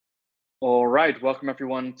All right, welcome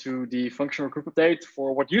everyone to the functional group update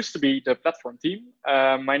for what used to be the platform team.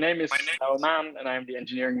 My name is Nauman and I'm the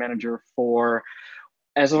engineering manager for,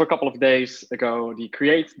 as of a couple of days ago, the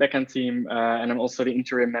create backend team, and I'm also the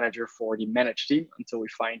interim manager for the manage team until we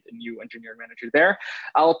find a new engineering manager there.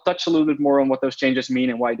 I'll touch a little bit more on what those changes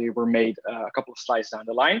mean and why they were made a couple of slides down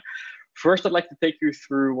the line. First, I'd like to take you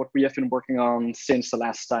through what we have been working on since the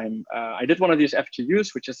last time I did one of these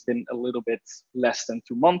FGUs, which has been a little bit less than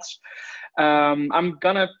 2 months. I'm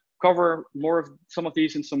gonna cover more of some of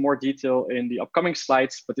these in some more detail in the upcoming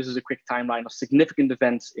slides, but this is a quick timeline of significant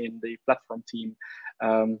events in the platform team,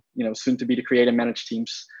 soon to be the create and manage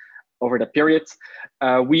teams over that period.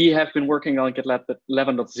 We have been working on GitLab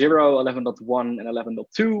 11.0, 11.1, and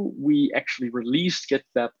 11.2. We actually released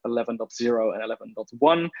GitLab 11.0 and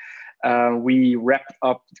 11.1. We wrapped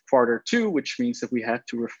up Q2, which means that we had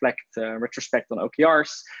to retrospect on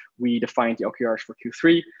OKRs. We defined the OKRs for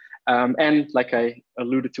Q3. And like I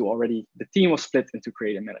alluded to already, the team was split into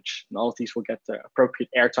create and manage. And all of these will get the appropriate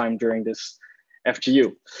airtime during this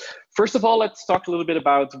FGU. First of all, let's talk a little bit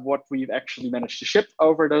about what we've actually managed to ship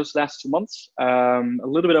over those last 2 months. A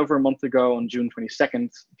little bit over a month ago, on June 22nd,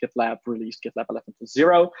 GitLab released GitLab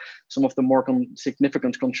 11.0. Some of the more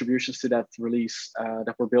significant contributions to that release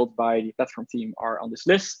that were built by the platform team are on this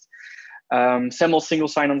list. SAML single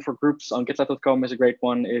sign-on for groups on GitLab.com is a great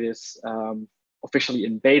one. It is officially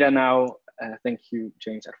in beta now. Thank you,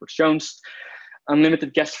 James Edwards-Jones.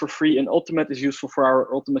 Unlimited guests for free in Ultimate is useful for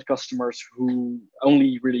our Ultimate customers who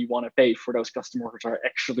only really want to pay for those customers which are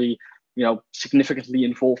actually significantly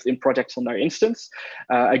involved in projects on their instance.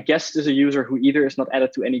 A guest is a user who either is not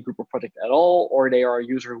added to any group or project at all, or they are a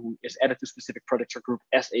user who is added to specific projects or group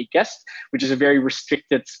as a guest, which is a very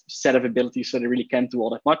restricted set of abilities, so they really can't do all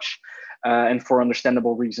that much. And for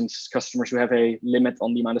understandable reasons, customers who have a limit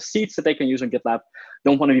on the amount of seats that they can use on GitLab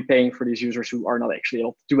don't want to be paying for these users who are not actually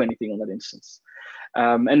able to do anything on that instance.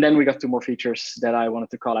 And then we got 2 more features that I wanted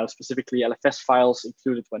to call out, specifically LFS files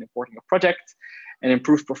included when importing a project, and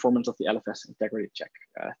improved performance of the LFS integrity check.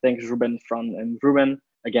 Thanks Ruben, Fran, and Ruben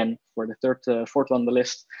again for the fourth on the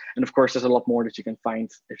list. And of course, there's a lot more that you can find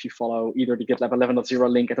if you follow either the GitLab 11.0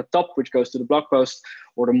 link at the top, which goes to the blog post,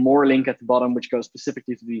 or the more link at the bottom, which goes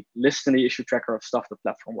specifically to the list and the issue tracker of stuff the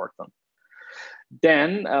platform worked on.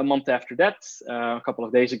 Then a month after that, a couple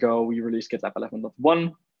of days ago, we released GitLab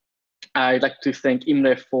 11.1. I'd like to thank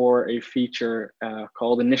Imre for a feature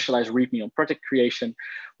called Initialize README on project creation.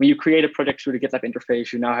 When you create a project through the GitLab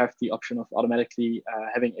interface, you now have the option of automatically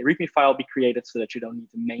having a README file be created so that you don't need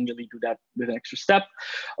to manually do that with an extra step.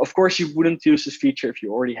 Of course, you wouldn't use this feature if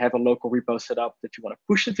you already have a local repo set up that you want to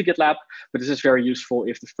push into GitLab, but this is very useful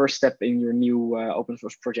if the first step in your new open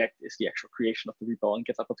source project is the actual creation of the repo on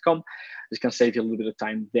GitLab.com. This can save you a little bit of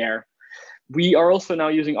time there. We are also now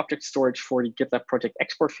using object storage for the GitLab project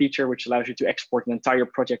export feature, which allows you to export an entire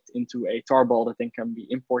project into a tarball that then can be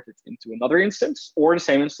imported into another instance or the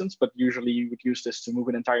same instance, but usually you would use this to move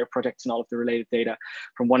an entire project and all of the related data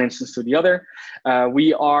from one instance to the other.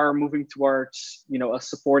 We are moving towards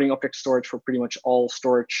supporting object storage for pretty much all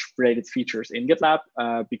storage related features in GitLab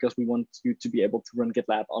because we want you to be able to run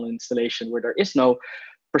GitLab on an installation where there is no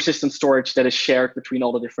persistent storage that is shared between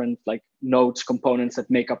all the different nodes, components that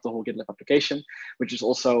make up the whole GitLab application, which is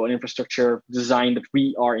also an infrastructure design that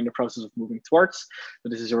we are in the process of moving towards. So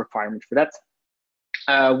this is a requirement for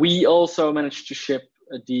that. We also managed to ship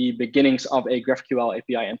the beginnings of a GraphQL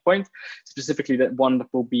API endpoint, specifically that one that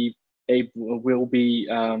will be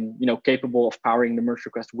capable of powering the merge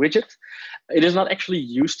request widget. It is not actually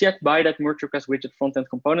used yet by that merge request widget front-end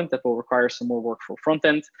component. That will require some more work for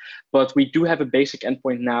front-end, but we do have a basic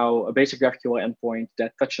endpoint now, a basic GraphQL endpoint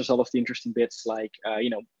that touches all of the interesting bits like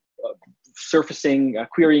surfacing,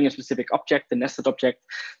 querying a specific object, the nested object,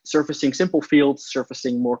 surfacing simple fields,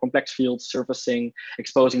 surfacing more complex fields, surfacing,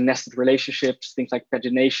 exposing nested relationships, things like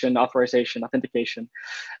pagination, authorization, authentication.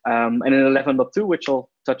 And in 11.2, which I'll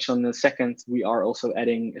touch on in a second, we are also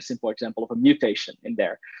adding a simple example of a mutation in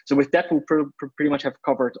there. So with that, we'll pretty much have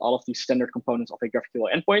covered all of these standard components of a GraphQL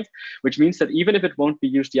endpoint, which means that even if it won't be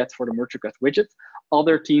used yet for the merge request widget,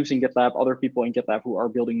 other teams in GitLab, other people in GitLab who are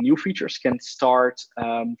building new features can start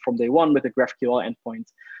from day one with a GraphQL endpoint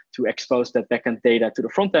to expose that backend data to the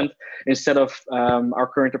front end, instead of our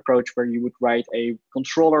current approach where you would write a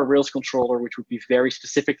controller, Rails controller, which would be very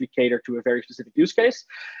specifically catered to a very specific use case,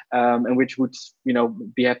 and which would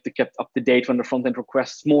have to kept up to date when the front end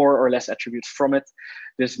requests more or less attributes from it.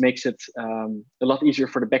 This makes it a lot easier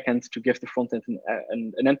for the backend to give the front end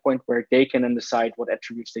an endpoint where they can then decide what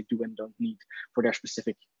attributes they do and don't need for their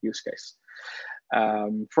specific use case.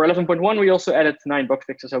 For 11.1, we also added 9 bug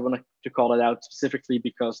fixes. I wanted to call it out specifically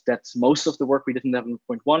because that's most of the work we did in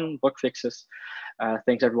 11.1, bug fixes.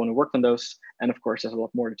 Thanks everyone who worked on those. And of course, there's a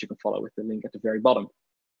lot more that you can follow with the link at the very bottom.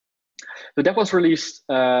 So that was released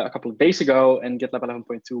a couple of days ago, and GitLab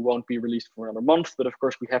 11.2 won't be released for another month. But of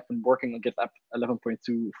course, we have been working on GitLab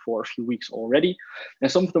 11.2 for a few weeks already.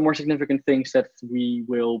 And some of the more significant things that we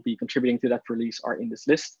will be contributing to that release are in this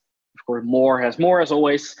list. Of course, more has more, as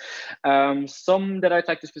always. Some that I'd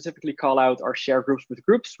like to specifically call out are share groups with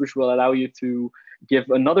groups, which will allow you to give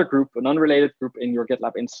another group, an unrelated group in your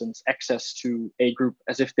GitLab instance, access to a group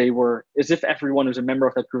as if everyone who's a member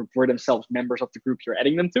of that group were themselves members of the group you're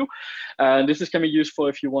adding them to. This can be useful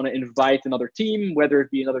if you want to invite another team, whether it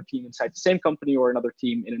be another team inside the same company or another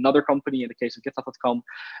team in another company. In the case of GitLab.com,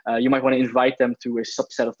 you might want to invite them to a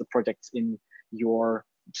subset of the projects in your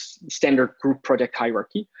standard group project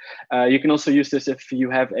hierarchy. You can also use this if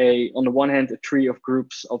you have on the one hand, a tree of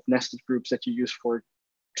groups, of nested groups that you use for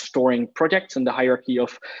storing projects and the hierarchy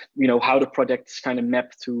of, how the projects kind of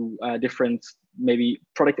map to different maybe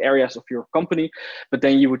product areas of your company. But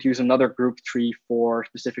then you would use another group tree for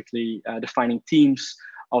specifically defining teams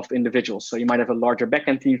of individuals. So you might have a larger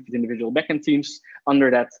backend team with individual backend teams under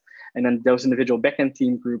that. And then those individual backend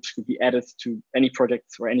team groups could be added to any project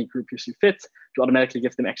or any group you see fit to automatically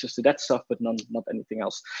give them access to that stuff, but not anything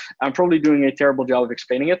else. I'm probably doing a terrible job of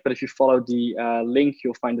explaining it, but if you follow the link,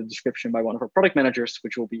 you'll find the description by one of our product managers,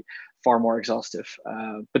 which will be far more exhaustive.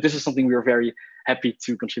 But this is something we are very happy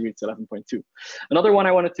to contribute to 11.2. Another one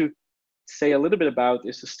I wanted to say a little bit about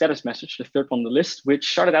is the status message, the third one on the list,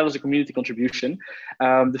 which started out as a community contribution.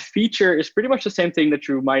 The feature is pretty much the same thing that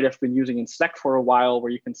you might have been using in Slack for a while,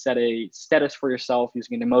 where you can set a status for yourself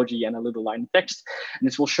using an emoji and a little line of text. And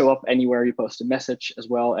this will show up anywhere you post a message, as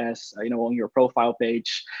well as on your profile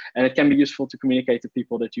page. And it can be useful to communicate to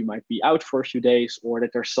people that you might be out for a few days, or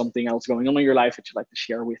that there's something else going on in your life that you'd like to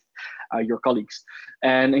share with your colleagues.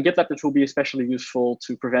 And in GitLab, this will be especially useful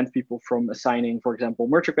to prevent people from assigning, for example,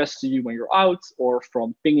 merge requests to you when you're out, or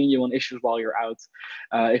from pinging you on issues while you're out.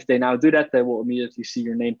 If they now do that, they will immediately see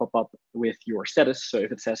your name pop up with your status. So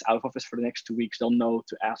if it says out of office for the next 2 weeks, they'll know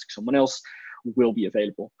to ask someone else who will be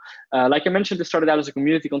available. Like I mentioned, this started out as a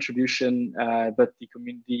community contribution, but the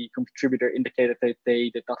community contributor indicated that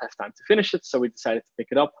they did not have time to finish it, so we decided to pick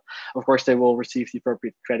it up. Of course, they will receive the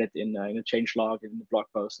appropriate credit in a change log, in the blog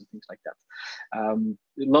post, and things like that.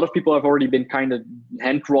 A lot of people have already been kind of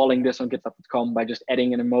hand crawling this on GitLab.com by just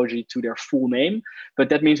adding an emoji to their full name, but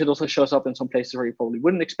that means it also shows up in some places where you probably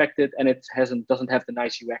wouldn't expect it, and it doesn't have the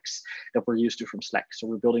nice UX that we're used to from Slack. So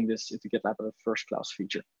we're building this into GitLab as a first-class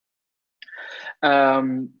feature.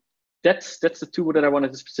 That's the tool that I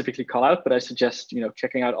wanted to specifically call out, but I suggest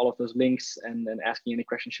checking out all of those links and then asking any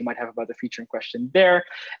questions you might have about the feature in question there.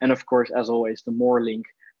 And of course, as always, the more link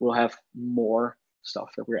will have more stuff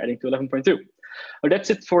that we're adding to 11.2. Well, that's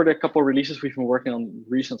it for the couple of releases we've been working on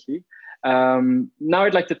recently. Now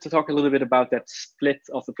I'd like to talk a little bit about that split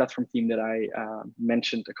of the platform team that I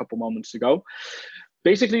mentioned a couple moments ago.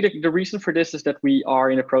 Basically, the reason for this is that we are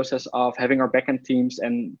in the process of having our backend teams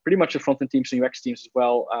and pretty much the front-end teams and UX teams as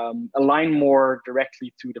well align more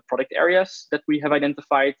directly to the product areas that we have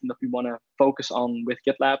identified and that we want to focus on with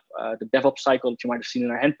GitLab, the DevOps cycle that you might have seen in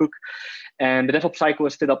our handbook. And the DevOps cycle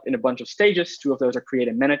is split up in a bunch of stages. 2 of those are create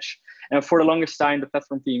and manage. And for the longest time, the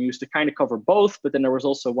platform team used to kind of cover both, but then there was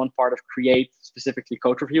also one part of create, specifically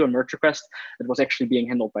code review and merge request, that was actually being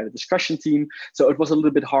handled by the discussion team. So it was a little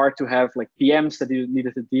bit hard to have like PMs that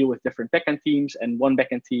needed to deal with different backend teams, and one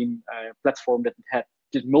backend team platform that had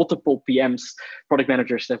just multiple PMs, product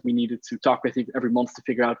managers that we needed to talk with every month to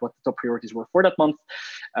figure out what the top priorities were for that month.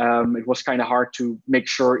 It was kind of hard to make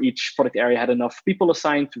sure each product area had enough people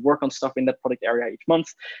assigned to work on stuff in that product area each month,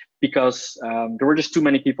 because there were just too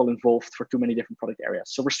many people involved for too many different product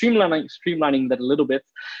areas. So we're streamlining that a little bit.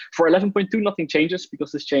 For 11.2, nothing changes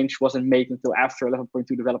because this change wasn't made until after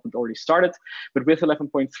 11.2 development already started. But with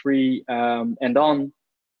 11.3 and on,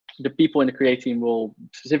 the people in the create team will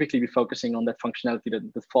specifically be focusing on that functionality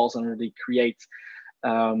that falls under the create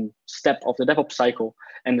step of the DevOps cycle.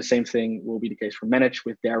 And the same thing will be the case for manage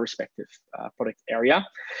with their respective product area.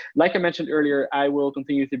 Like I mentioned earlier, I will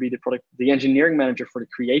continue to be the engineering manager for the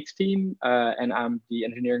create team, and I'm the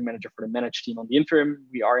engineering manager for the manage team on the interim.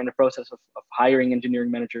 We are in the process of hiring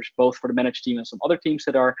engineering managers, both for the manage team and some other teams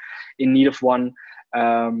that are in need of one.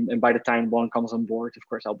 And by the time one comes on board, of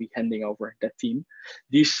course, I'll be handing over that team.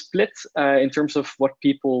 The split in terms of what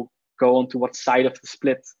people go on to what side of the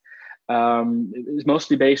split It's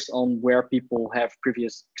mostly based on where people have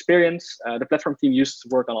previous experience. The platform team used to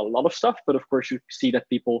work on a lot of stuff, but of course you see that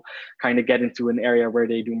people kind of get into an area where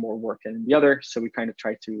they do more work than the other. So we kind of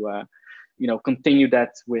try to continue that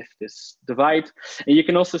with this divide. And you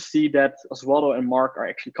can also see that Oswaldo and Mark are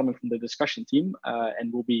actually coming from the discussion team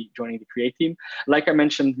and will be joining the create team. Like I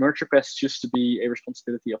mentioned, merge requests used to be a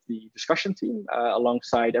responsibility of the discussion team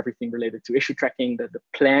alongside everything related to issue tracking, the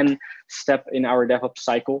plan step in our DevOps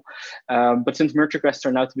cycle. But since merge requests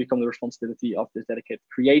are now to become the responsibility of this dedicated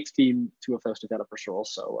create team, two of those developers are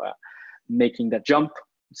also making that jump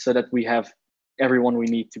so that we have everyone we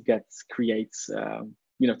need to get creates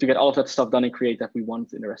to get all of that stuff done and create that we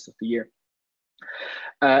want in the rest of the year.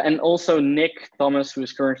 And also Nick Thomas, who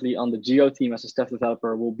is currently on the Geo team as a staff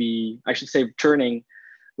developer, will be, I should say, returning.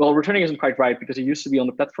 Well, returning isn't quite right because he used to be on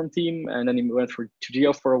the platform team and then he went to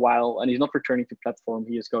Geo for a while, and he's not returning to platform.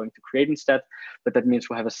 He is going to create instead, but that means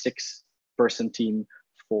we'll have a 6-person team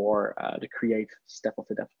for the create step of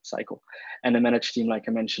the dev cycle. And the manage team, like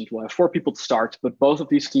I mentioned, will have 4 people to start, but both of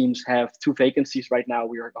these teams have 2 vacancies right now.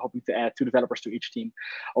 We are hoping to add 2 developers to each team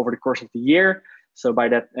over the course of the year. So by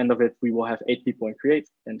that end of it, we will have 8 people in create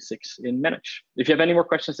and 6 in manage. If you have any more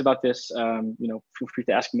questions about this, feel free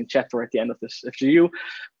to ask them in chat or at the end of this FGU.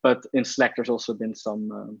 But in Slack, there's also been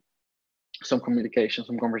some communication,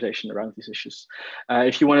 some conversation around these issues.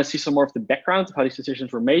 If you want to see some more of the background of how these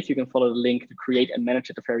decisions were made, you can follow the link to create and manage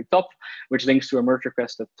at the very top, which links to a merge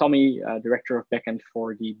request that Tommy, director of backend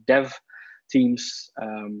for the dev teams,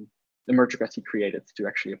 the merge request he created to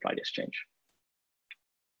actually apply this change.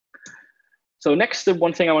 So next, the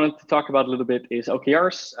one thing I wanted to talk about a little bit is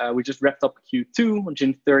OKRs. We just wrapped up Q2 on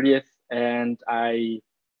June 30th, and I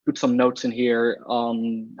put some notes in here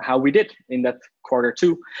on how we did in that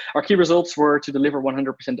Q2. Our key results were to deliver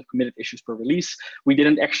 100% of committed issues per release. We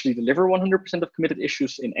didn't actually deliver 100% of committed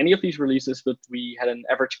issues in any of these releases, but we had an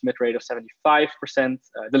average commit rate of 75%,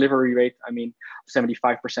 delivery rate,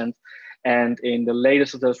 75%. And in the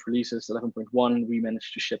latest of those releases, 11.1, we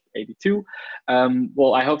managed to ship 82.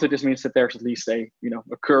 Well, I hope that this means that there's at least a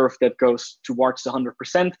curve that goes towards the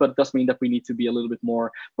 100%, but it does mean that we need to be a little bit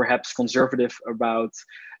more perhaps conservative about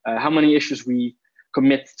how many issues we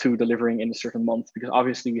commit to delivering in a certain month, because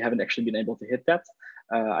obviously we haven't actually been able to hit that.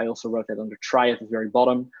 I also wrote that under try at the very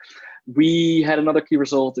bottom. We had another key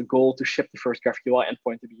result, a goal to ship the first GraphQL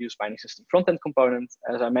endpoint to be used by an existing front-end component.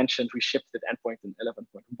 As I mentioned, we shipped that endpoint in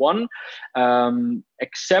 11.1,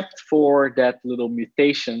 except for that little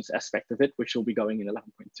mutations aspect of it, which will be going in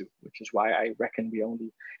 11.2, which is why I reckon we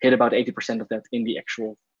only hit about 80% of that in the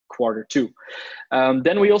actual Q2.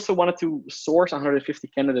 Then we also wanted to source 150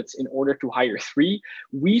 candidates in order to hire 3.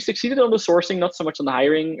 We succeeded on the sourcing, not so much on the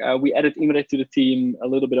hiring. We added Imre to the team a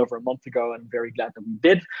little bit over a month ago, and I'm very glad that we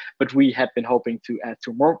did. But we had been hoping to add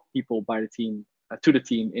 2 more people by the team to the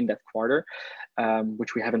team in that quarter,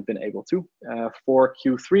 which we haven't been able to. For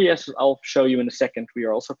Q3, as I'll show you in a second, we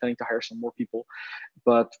are also planning to hire some more people,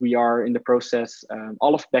 but we are in the process,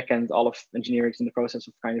 all of backend, all of engineering is in the process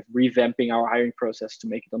of kind of revamping our hiring process to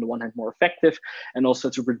make it on the one hand more effective, and also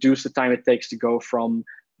to reduce the time it takes to go from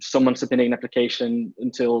someone submitting an application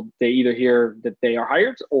until they either hear that they are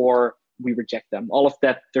hired or we reject them. All of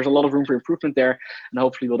that, there's a lot of room for improvement there, and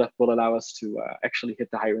hopefully that will allow us to actually hit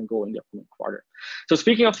the hiring goal in the upcoming quarter. So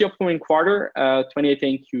speaking of the upcoming quarter,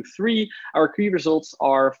 2018 Q3, our key results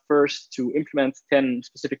are first to implement 10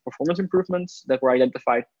 specific performance improvements that were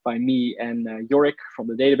identified by me and Yorick from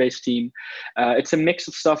the database team. It's a mix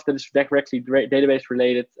of stuff that is directly database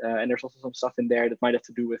related, and there's also some stuff in there that might have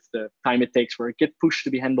to do with the time it takes for a Git push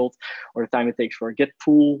to be handled, or the time it takes for a Git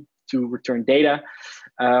pull to return data.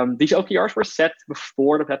 These OKRs were set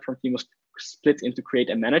before the platform team was split into create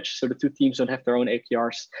and manage. So the 2 teams don't have their own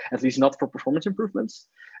OKRs, at least not for performance improvements.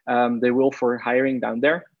 They will for hiring down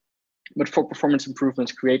there. But for performance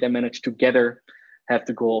improvements, create and manage together have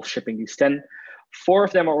the goal of shipping these 10. 4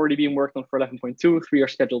 of them are already being worked on for 11.2, 3 are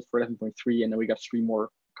scheduled for 11.3, and then we got 3 more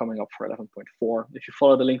coming up for 11.4. If you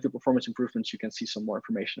follow the link to performance improvements, you can see some more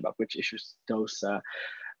information about which issues those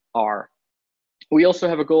are. We also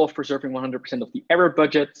have a goal of preserving 100% of the error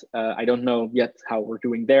budget. I don't know yet how we're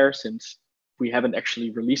doing there, since we haven't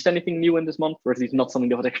actually released anything new in this month, or at least not something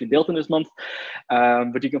that was actually built in this month.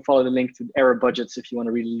 But you can follow the link to error budgets if you want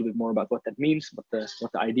to read a little bit more about what that means, what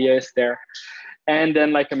the idea is there. And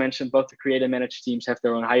then, like I mentioned, both the create and manage teams have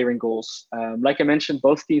their own hiring goals. Like I mentioned,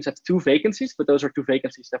 both teams have 2 vacancies, but those are 2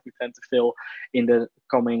 vacancies that we plan to fill in the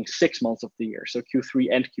coming 6 months of the year, so Q3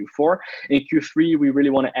 and Q4. In Q3, we really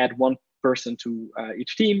want to add 1 person to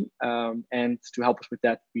each team, and to help us with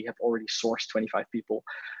that, we have already sourced 25 people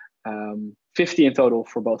 50 in total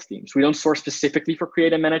for both teams. We don't source specifically for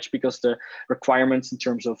create and manage because the requirements in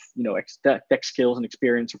terms of tech skills and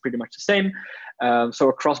experience are pretty much the same. So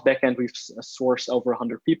across backend, we've sourced over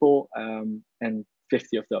 100 people, and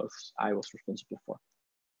 50 of those I was responsible for.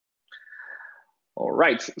 All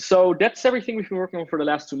right, so that's everything we've been working on for the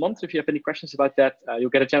last 2 months. If you have any questions about that, you'll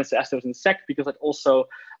get a chance to ask those in a sec, because I'd also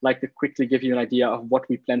like to quickly give you an idea of what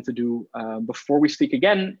we plan to do before we speak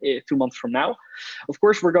again 2 months from now. Of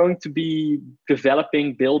course, we're going to be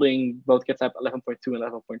building both GitLab 11.2 and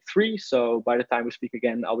 11.3. So by the time we speak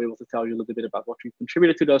again, I'll be able to tell you a little bit about what we've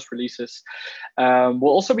contributed to those releases.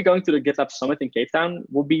 We'll also be going to the GitLab Summit in Cape Town.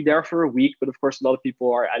 We'll be there for a week, but of course, a lot of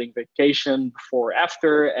people are adding vacation before or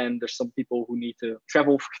after, and there's some people who need to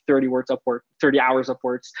travel for 30 hours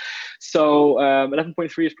upwards. So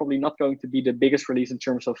 11.3 is probably not going to be the biggest release in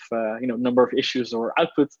terms of number of issues or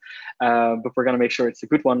output, but we're going to make sure it's a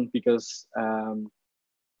good one, because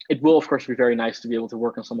it will, of course, be very nice to be able to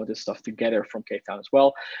work on some of this stuff together from Cape Town as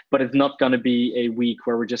well. But it's not going to be a week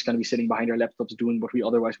where we're just going to be sitting behind our laptops doing what we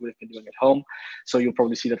otherwise would have been doing at home. So you'll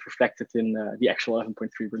probably see that reflected in the actual 11.3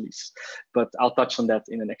 release. But I'll touch on that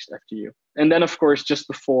in the next FGU. And then, of course, just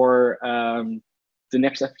before the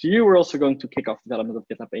next FGU, we're also going to kick off development of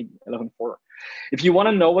GitLab 11.4. If you want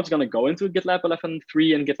to know what's going to go into GitLab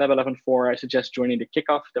 11.3 and GitLab 11.4, I suggest joining the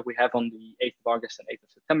kickoff that we have on the 8th of August and 8th of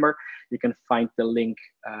September. You can find the link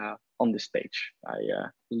on this page. I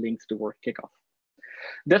linked the word kickoff.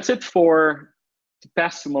 That's it for the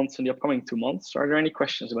past 2 months and the upcoming 2 months. Are there any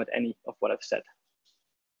questions about any of what I've said?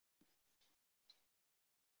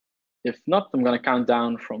 If not, I'm going to count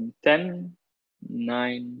down from 10,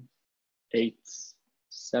 9, 8,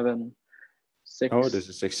 7, 6. Oh, this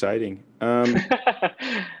is exciting.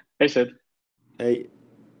 I said. I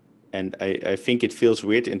think it feels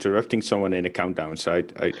weird interrupting someone in a countdown. So I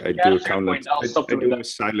do a countdown. I do a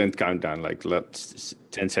silent countdown, like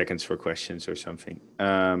 10 seconds for questions or something.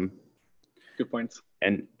 Good point.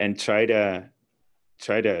 And try to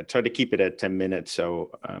keep it at 10 minutes,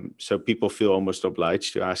 so people feel almost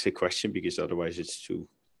obliged to ask a question, because otherwise it's too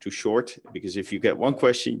short. Because if you get one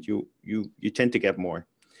question, you tend to get more.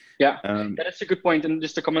 Yeah, that's a good point. And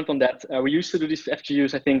just to comment on that, we used to do these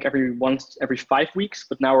FGUs, I think, every 5 weeks,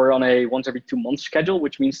 but now we're on a once every 2 months schedule,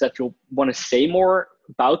 which means that you'll want to say more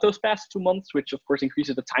about those past 2 months, which of course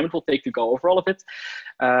increases the time it will take to go over all of it.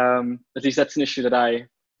 At least that's an issue that I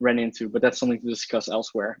ran into, but that's something to discuss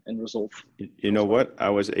elsewhere and resolve. You know what? I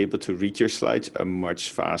was able to read your slides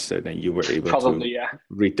much faster than you were able to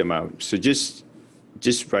read them out. So just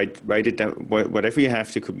write it down. Whatever you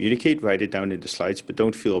have to communicate, write it down in the slides, but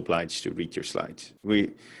don't feel obliged to read your slides.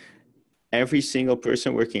 Every single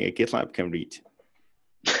person working at GitLab can read.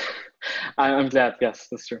 I'm glad. Yes,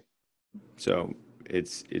 that's true. So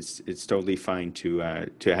it's totally fine to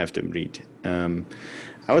have them read.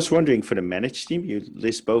 I was wondering, for the managed team, you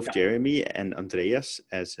list both Jeremy and Andreas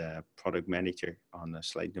as a product manager on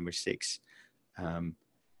slide number 6. I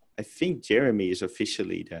think Jeremy is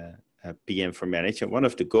officially the PM for manage, and one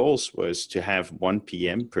of the goals was to have 1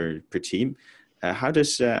 PM per team. How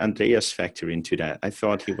does Andreas factor into that? I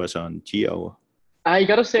thought he was on Geo. I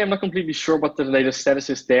gotta say, I'm not completely sure what the latest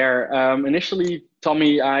status is there. Initially,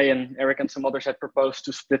 Tommy, I, and Eric, and some others had proposed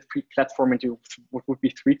to split platform into what would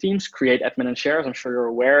be 3 teams: create, admin, and share, as I'm sure you're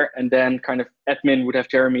aware. And then kind of admin would have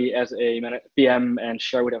Jeremy as a PM, and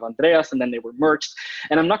share would have Andreas, and then they were merged.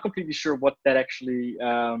 And I'm not completely sure what that actually,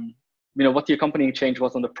 what the accompanying change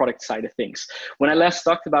was on the product side of things. When I last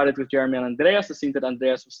talked about it with Jeremy and Andreas, it seemed that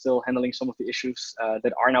Andreas was still handling some of the issues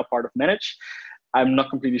that are now part of Manage. I'm not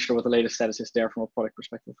completely sure what the latest status is there from a product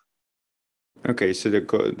perspective. Okay, so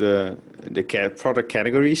the product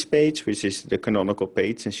categories page, which is the canonical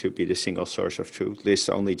page and should be the single source of truth, lists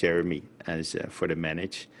only Jeremy as for the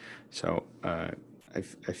manage. So I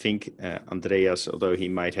think Andreas, although he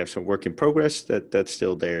might have some work in progress, that's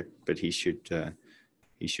still there, but he should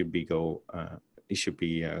be gone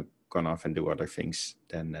off and do other things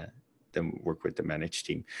than work with the managed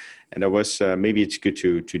team. And there was, maybe it's good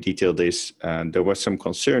to detail this, there was some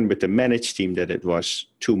concern with the managed team that it was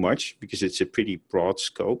too much, because it's a pretty broad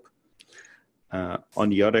scope. On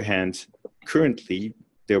the other hand, currently,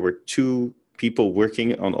 there were 2 people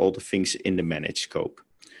working on all the things in the managed scope.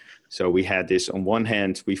 So we had this, on one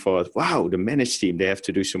hand, we thought, wow, the managed team, they have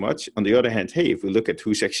to do so much. On the other hand, hey, if we look at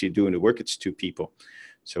who's actually doing the work, it's 2 people.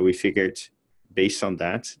 So we figured, based on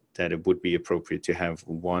that it would be appropriate to have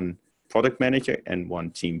 1 product manager and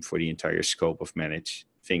 1 team for the entire scope of managed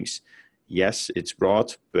things. Yes, it's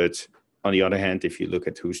broad, but on the other hand, if you look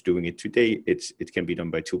at who's doing it today, it can be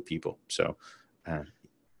done by 2 people. So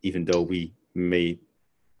even though we may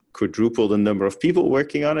quadruple the number of people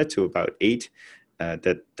working on it to about 8,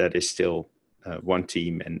 that is still one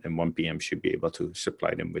team, and one PM should be able to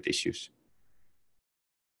supply them with issues.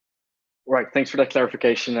 Right. Thanks for that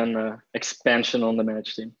clarification and expansion on the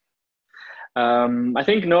managed team. I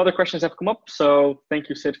think no other questions have come up, so thank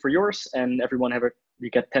you, Sid, for yours, and everyone you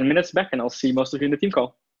get 10 minutes back, and I'll see most of you in the team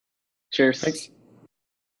call. Cheers. Thanks.